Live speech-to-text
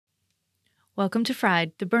Welcome to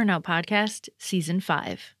Fried, the Burnout Podcast, Season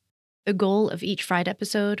 5. The goal of each Fried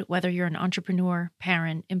episode, whether you're an entrepreneur,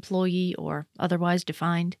 parent, employee, or otherwise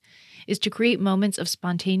defined, is to create moments of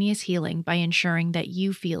spontaneous healing by ensuring that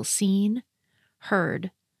you feel seen,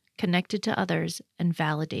 heard, connected to others, and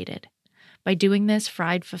validated. By doing this,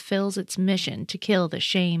 Fried fulfills its mission to kill the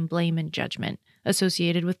shame, blame, and judgment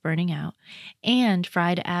associated with burning out, and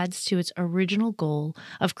Fried adds to its original goal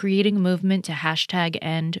of creating a movement to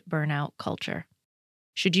 #end burnout culture.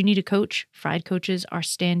 Should you need a coach, Fried coaches are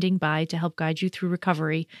standing by to help guide you through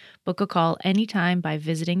recovery. Book a call anytime by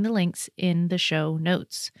visiting the links in the show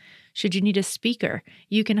notes. Should you need a speaker,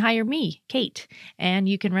 you can hire me, Kate, and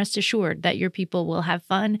you can rest assured that your people will have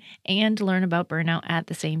fun and learn about burnout at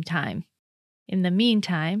the same time. In the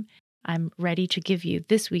meantime, I'm ready to give you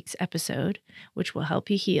this week's episode, which will help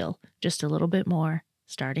you heal just a little bit more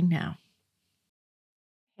starting now.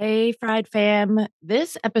 Hey, Fried fam.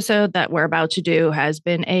 This episode that we're about to do has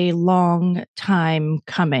been a long time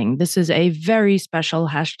coming. This is a very special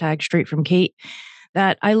hashtag straight from Kate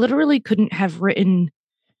that I literally couldn't have written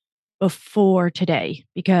before today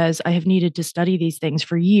because I have needed to study these things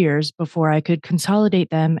for years before I could consolidate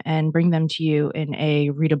them and bring them to you in a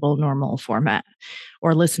readable, normal format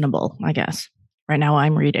or listenable, I guess. Right now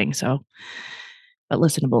I'm reading, but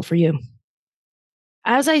listenable for you.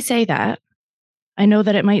 As I say that, I know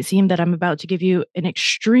that it might seem that I'm about to give you an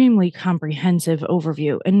extremely comprehensive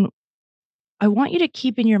overview. And I want you to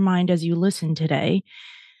keep in your mind as you listen today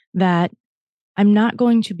that I'm not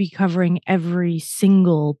going to be covering every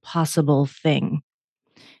single possible thing.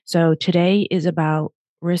 So today is about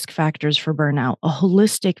risk factors for burnout, a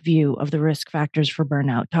holistic view of the risk factors for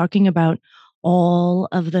burnout, talking about all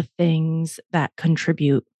of the things that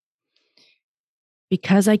contribute.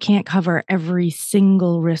 Because I can't cover every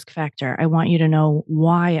single risk factor, I want you to know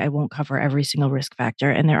why I won't cover every single risk factor.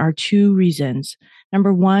 And there are two reasons.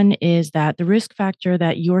 Number one is that the risk factor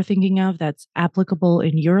that you're thinking of that's applicable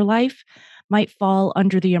in your life might fall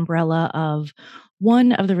under the umbrella of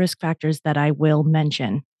one of the risk factors that I will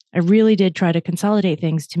mention. I really did try to consolidate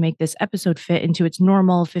things to make this episode fit into its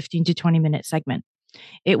normal 15 to 20-minute segment.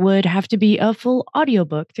 It would have to be a full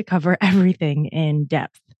audiobook to cover everything in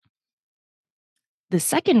depth. The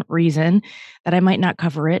second reason that I might not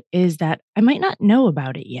cover it is that I might not know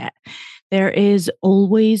about it yet. There is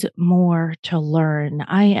always more to learn.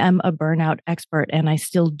 I am a burnout expert and I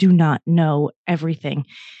still do not know everything.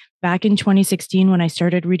 Back in 2016, when I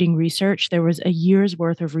started reading research, there was a year's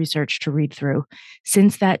worth of research to read through.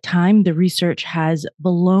 Since that time, the research has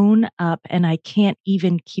blown up and I can't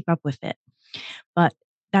even keep up with it. But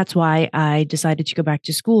that's why I decided to go back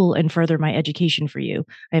to school and further my education for you.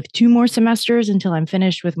 I have 2 more semesters until I'm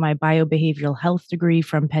finished with my biobehavioral health degree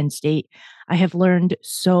from Penn State. I have learned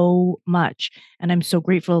so much, and I'm so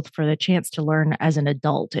grateful for the chance to learn as an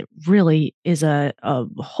adult. It really is a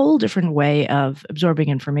whole different way of absorbing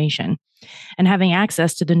information. And having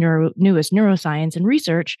access to the newest neuroscience and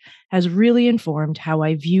research has really informed how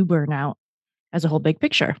I view burnout as a whole big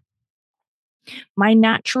picture. My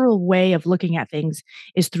natural way of looking at things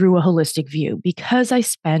is through a holistic view because I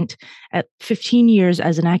spent at 15 years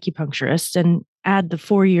as an acupuncturist and add the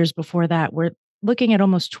 4 years before that, we're looking at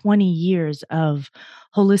almost 20 years of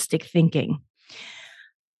holistic thinking.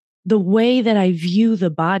 The way that I view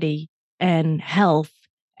the body and health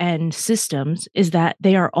and systems is that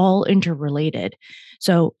they are all interrelated.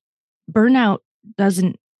 So burnout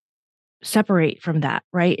doesn't separate from that,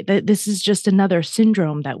 right? This is just another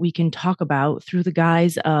syndrome that we can talk about through the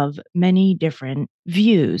guise of many different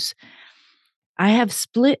views. I have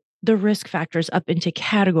split the risk factors up into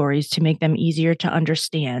categories to make them easier to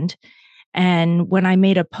understand. And when I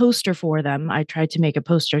made a poster for them, I tried to make a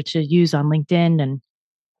poster to use on LinkedIn, and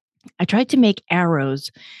I tried to make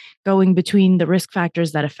arrows going between the risk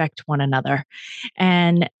factors that affect one another.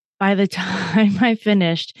 And by the time I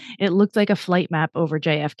finished, it looked like a flight map over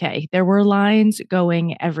JFK. There were lines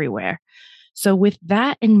going everywhere. So, with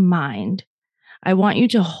that in mind, I want you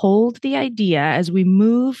to hold the idea as we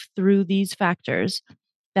move through these factors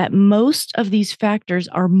that most of these factors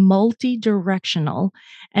are multi-directional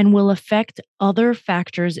and will affect other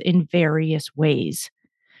factors in various ways.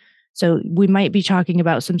 So we might be talking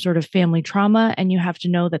about some sort of family trauma, and you have to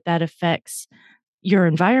know that that affects your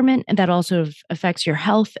environment and that also affects your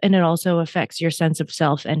health, and it also affects your sense of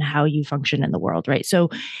self and how you function in the world, right?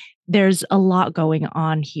 So there's a lot going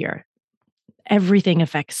on here. Everything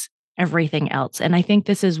affects everything else. And I think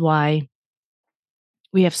this is why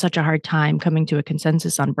we have such a hard time coming to a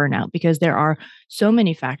consensus on burnout because there are so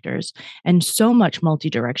many factors and so much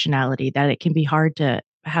multidirectionality that it can be hard to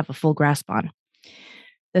have a full grasp on.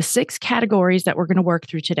 The 6 categories that we're going to work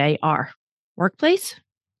through today are Workplace,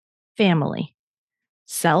 family,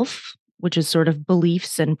 self, which is sort of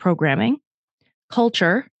beliefs and programming,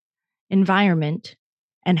 culture, environment,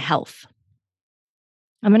 and health.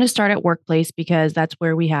 I'm going to start at workplace because that's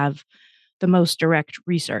where we have the most direct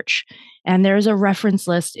research. And there's a reference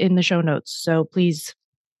list in the show notes. So please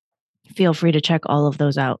feel free to check all of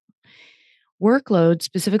those out. Workload,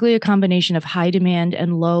 specifically a combination of high demand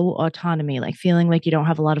and low autonomy, like feeling like you don't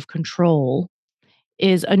have a lot of control,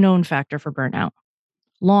 is a known factor for burnout.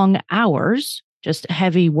 Long hours, just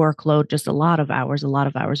heavy workload, just a lot of hours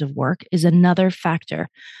of work, is another factor.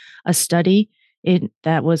 A study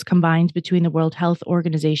that was combined between the World Health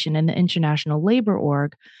Organization and the International Labor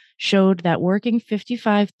Org showed that working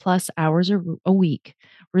 55 plus hours a week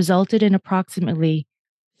resulted in approximately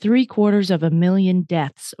 750,000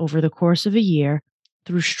 deaths over the course of a year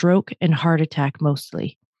through stroke and heart attack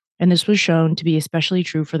mostly. And this was shown to be especially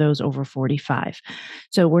true for those over 45.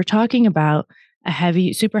 So we're talking about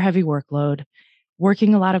a super heavy workload,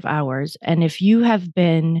 working a lot of hours. And if you have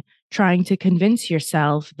been trying to convince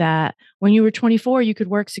yourself that when you were 24, you could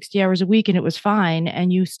work 60 hours a week and it was fine,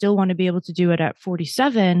 and you still want to be able to do it at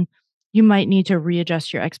 47, you might need to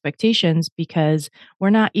readjust your expectations, because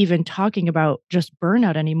we're not even talking about just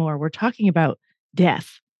burnout anymore. We're talking about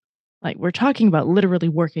death. Like, we're talking about literally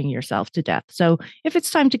working yourself to death. So if it's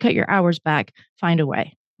time to cut your hours back, find a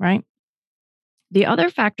way, right? The other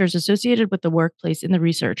factors associated with the workplace in the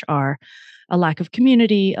research are a lack of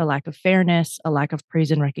community, a lack of fairness, a lack of praise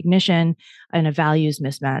and recognition, and a values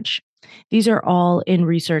mismatch. These are all in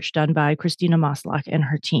research done by Christina Maslach and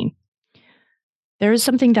her team. There is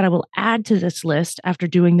something that I will add to this list after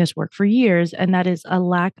doing this work for years, and that is a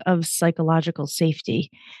lack of psychological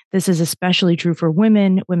safety. This is especially true for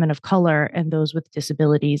women, women of color, and those with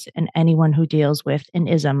disabilities, and anyone who deals with an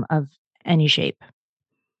ism of any shape.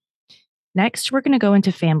 Next, we're going to go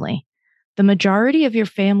into family. The majority of your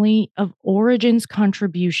family of origin's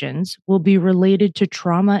contributions will be related to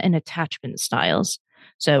trauma and attachment styles.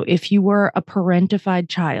 So if you were a parentified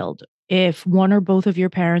child, if one or both of your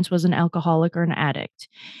parents was an alcoholic or an addict,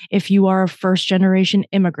 if you are a first generation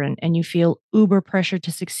immigrant and you feel uber pressure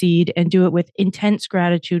to succeed and do it with intense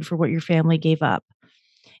gratitude for what your family gave up,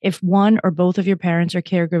 if one or both of your parents or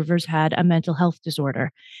caregivers had a mental health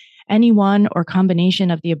disorder, any one or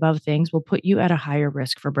combination of the above things will put you at a higher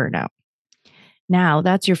risk for burnout. Now,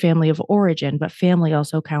 that's your family of origin, but family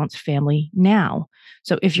also counts family now.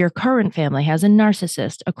 So if your current family has a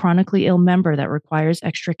narcissist, a chronically ill member that requires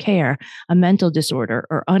extra care, a mental disorder,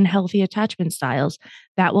 or unhealthy attachment styles,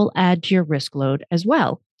 that will add to your risk load as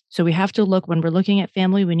well. So we have to look, when we're looking at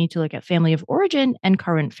family, we need to look at family of origin and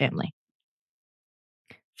current family.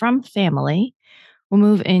 From family, we'll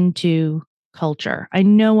move into culture. I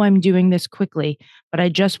know I'm doing this quickly, but I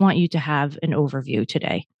just want you to have an overview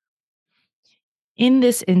today. In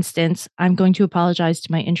this instance, I'm going to apologize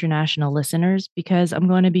to my international listeners because I'm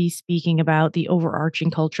going to be speaking about the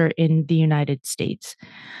overarching culture in the United States.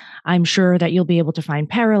 I'm sure that you'll be able to find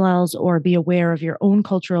parallels or be aware of your own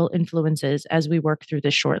cultural influences as we work through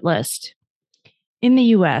this short list. In the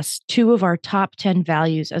US, 2 of our top 10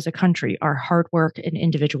 values as a country are hard work and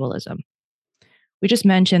individualism. We just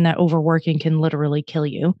mentioned that overworking can literally kill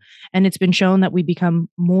you. And it's been shown that we become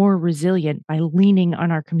more resilient by leaning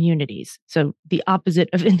on our communities. So the opposite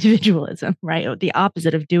of individualism, right? Or the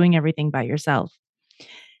opposite of doing everything by yourself.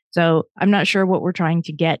 So I'm not sure what we're trying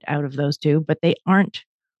to get out of those two, but they aren't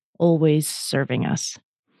always serving us.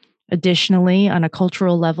 Additionally, on a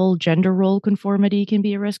cultural level, gender role conformity can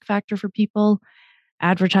be a risk factor for people.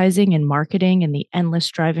 Advertising and marketing and the endless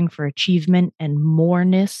striving for achievement and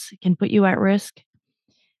moreness can put you at risk.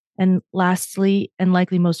 And lastly, and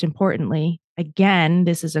likely most importantly, again,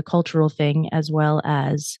 this is a cultural thing as well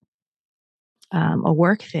as a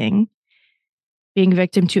work thing. Being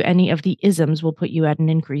victim to any of the isms will put you at an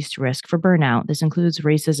increased risk for burnout. This includes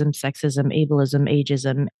racism, sexism, ableism,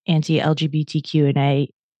 ageism,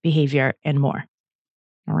 anti-LGBTQ&A behavior, and more.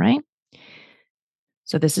 All right.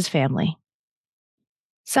 So this is family.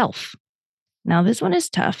 Self. Now, this one is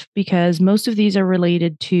tough because most of these are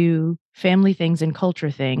related to family things and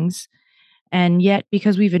culture things. And yet,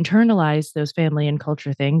 because we've internalized those family and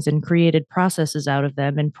culture things and created processes out of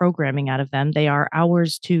them and programming out of them, they are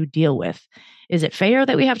ours to deal with. Is it fair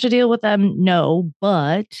that we have to deal with them? No,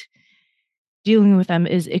 but dealing with them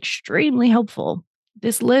is extremely helpful.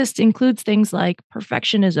 This list includes things like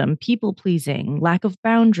perfectionism, people pleasing, lack of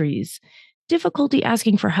boundaries, difficulty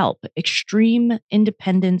asking for help, extreme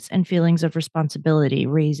independence and feelings of responsibility,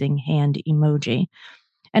 raising hand emoji,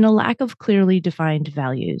 and a lack of clearly defined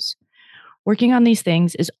values. Working on these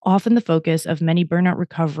things is often the focus of many burnout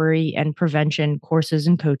recovery and prevention courses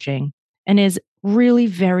and coaching. and is really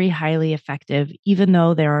very highly effective, even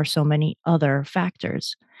though there are so many other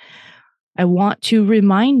factors. I want to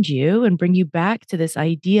remind you and bring you back to this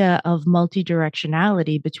idea of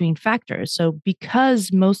multidirectionality between factors. So,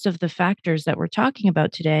 because most of the factors that we're talking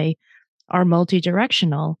about today are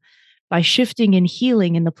multidirectional, by shifting and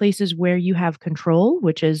healing in the places where you have control,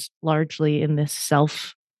 which is largely in this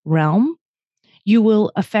self realm, you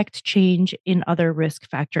will affect change in other risk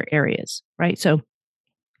factor areas, right? So,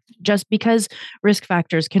 just because risk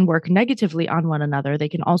factors can work negatively on one another, they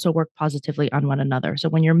can also work positively on one another. So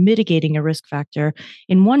when you're mitigating a risk factor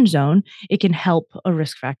in one zone, it can help a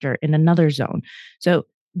risk factor in another zone. So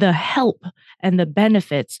the help and the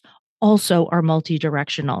benefits also are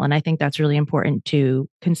multi-directional. And I think that's really important to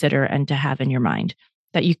consider and to have in your mind,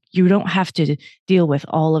 that you don't have to deal with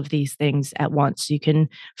all of these things at once. You can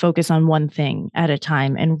focus on one thing at a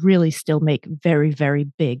time and really still make very, very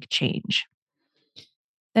big change.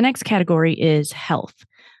 The next category is health.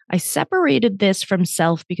 I separated this from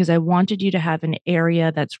self because I wanted you to have an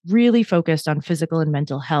area that's really focused on physical and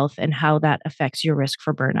mental health and how that affects your risk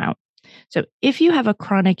for burnout. So, if you have a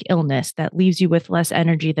chronic illness that leaves you with less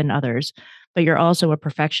energy than others, but you're also a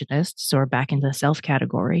perfectionist, so we're back into the self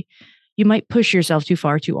category, you might push yourself too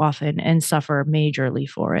far too often and suffer majorly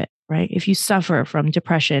for it, right? If you suffer from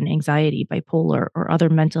depression, anxiety, bipolar, or other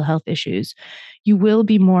mental health issues, you will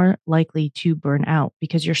be more likely to burn out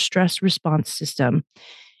because your stress response system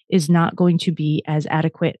is not going to be as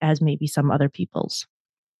adequate as maybe some other people's.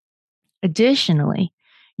 Additionally,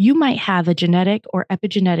 you might have a genetic or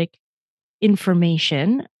epigenetic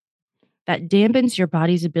information that dampens your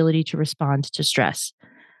body's ability to respond to stress.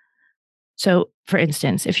 So, for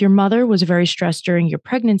instance, if your mother was very stressed during your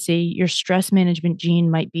pregnancy, your stress management gene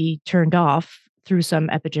might be turned off through some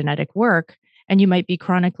epigenetic work, and you might be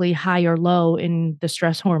chronically high or low in the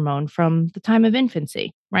stress hormone from the time of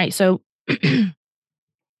infancy, right? So,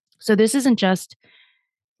 so this isn't just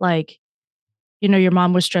like, your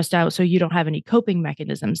mom was stressed out, so you don't have any coping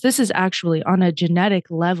mechanisms. This is actually on a genetic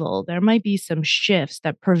level. There might be some shifts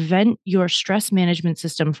that prevent your stress management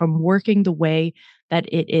system from working the way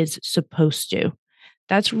that it is supposed to.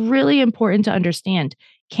 That's really important to understand.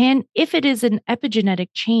 If it is an epigenetic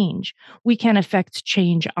change, we can affect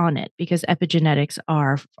change on it because epigenetics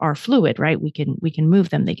are fluid, right? We can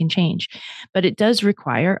move them, they can change. But it does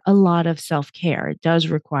require a lot of self-care. It does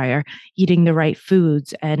require eating the right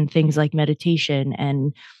foods and things like meditation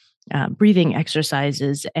and breathing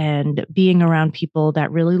exercises and being around people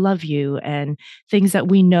that really love you and things that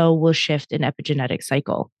we know will shift an epigenetic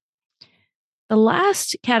cycle. The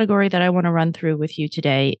last category that I want to run through with you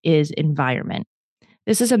today is environment.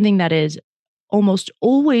 This is something that is almost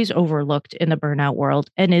always overlooked in the burnout world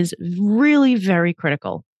and is really very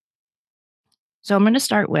critical. So I'm going to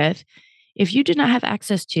start with, if you do not have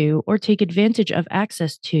access to or take advantage of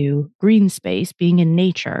access to green space, being in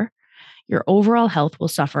nature, your overall health will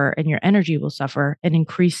suffer and your energy will suffer and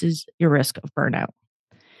increases your risk of burnout.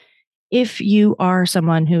 If you are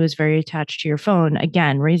someone who is very attached to your phone,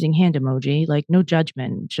 again, raising hand emoji, like no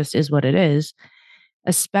judgment, just is what it is,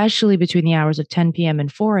 especially between the hours of 10 p.m.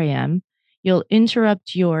 and 4 a.m., you'll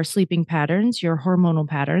interrupt your sleeping patterns, your hormonal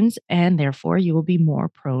patterns, and therefore you will be more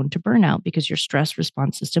prone to burnout because your stress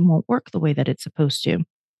response system won't work the way that it's supposed to.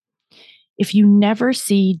 If you never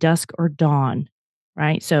see dusk or dawn,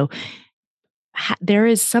 right? So there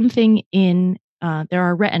is something there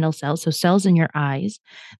are retinal cells, so cells in your eyes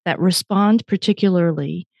that respond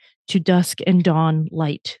particularly to dusk and dawn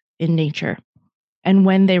light in nature. And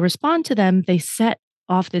when they respond to them, they set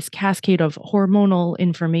off this cascade of hormonal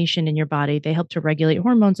information in your body. They help to regulate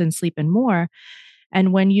hormones and sleep and more.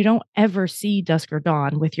 And when you don't ever see dusk or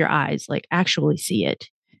dawn with your eyes, like actually see it,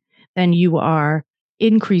 then you are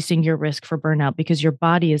increasing your risk for burnout because your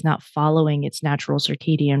body is not following its natural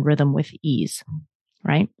circadian rhythm with ease,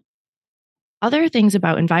 right? Other things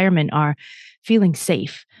about environment are feeling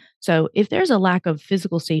safe. So if there's a lack of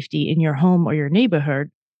physical safety in your home or your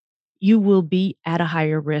neighborhood, you will be at a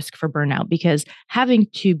higher risk for burnout because having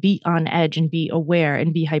to be on edge and be aware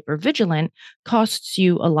and be hyper vigilant costs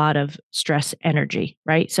you a lot of stress energy,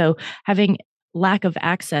 right? So having lack of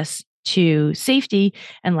access to safety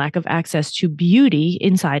and lack of access to beauty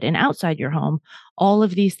inside and outside your home, all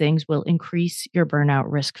of these things will increase your burnout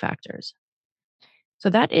risk factors. So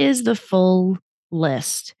that is the full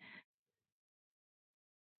list.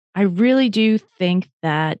 I really do think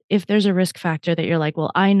that if there's a risk factor that you're like,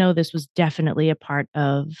 well, I know this was definitely a part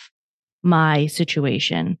of my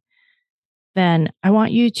situation, then I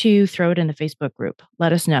want you to throw it in the Facebook group.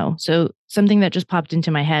 Let us know. So, something that just popped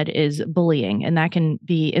into my head is bullying, and that can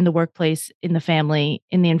be in the workplace, in the family,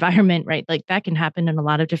 in the environment, right? Like that can happen in a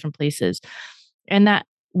lot of different places. And that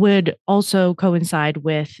would also coincide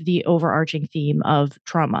with the overarching theme of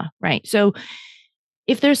trauma, right? So,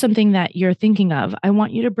 if there's something that you're thinking of, I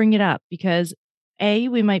want you to bring it up because A,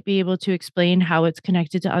 we might be able to explain how it's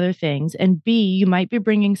connected to other things. And B, you might be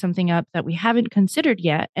bringing something up that we haven't considered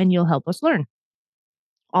yet, and you'll help us learn,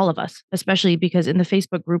 all of us, especially because in the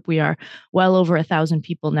Facebook group, we are well over 1,000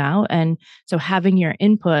 people now. And so having your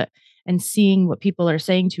input and seeing what people are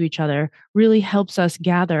saying to each other really helps us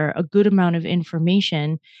gather a good amount of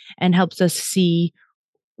information and helps us see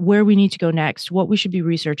where we need to go next, what we should be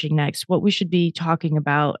researching next, what we should be talking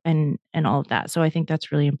about and all of that. So I think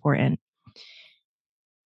that's really important.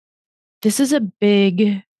 This is a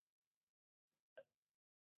big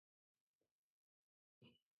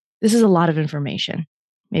this is a lot of information.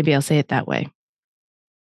 Maybe I'll say it that way.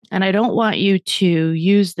 And I don't want you to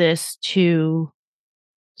use this to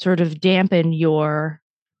sort of dampen your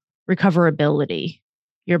recoverability,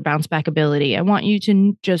 your bounce back ability. I want you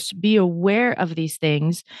to just be aware of these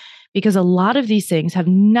things because a lot of these things have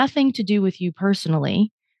nothing to do with you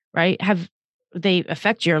personally, right? Have they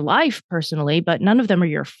affect your life personally, but none of them are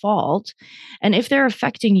your fault. And if they're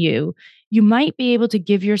affecting you, you might be able to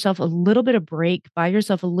give yourself a little bit of break, buy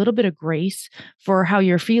yourself a little bit of grace for how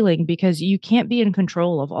you're feeling because you can't be in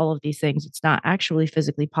control of all of these things. It's not actually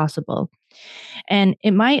physically possible. And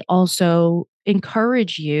it might also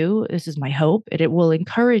encourage you, this is my hope, it will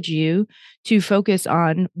encourage you to focus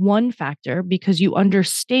on one factor because you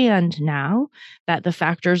understand now that the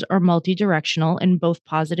factors are multidirectional in both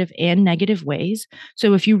positive and negative ways.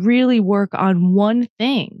 So if you really work on one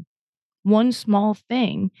thing, one small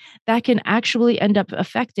thing, that can actually end up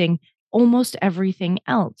affecting almost everything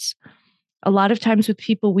else. A lot of times with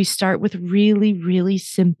people, we start with really, really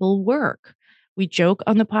simple work. We joke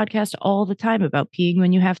on the podcast all the time about peeing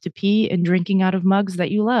when you have to pee and drinking out of mugs that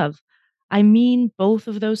you love. I mean, both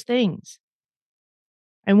of those things.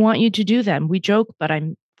 I want you to do them. We joke, but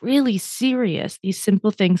I'm really serious. These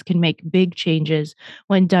simple things can make big changes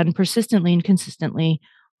when done persistently and consistently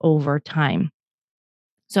over time.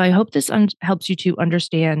 So I hope this helps you to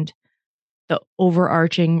understand the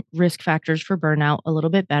overarching risk factors for burnout a little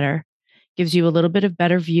bit better, gives you a little bit of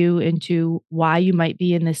better view into why you might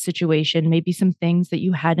be in this situation, maybe some things that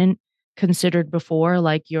you hadn't considered before,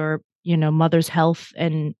 like your, mother's health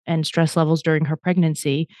and stress levels during her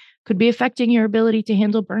pregnancy could be affecting your ability to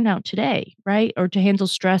handle burnout today, right? Or to handle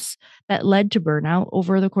stress that led to burnout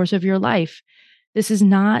over the course of your life. This is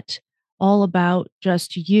not all about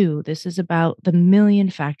just you. This is about the million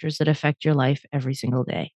factors that affect your life every single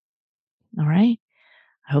day. All right.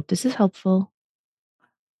 I hope this is helpful.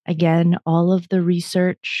 Again, all of the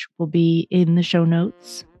research will be in the show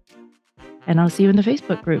notes, and I'll see you in the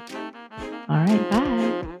Facebook group. All right. Bye.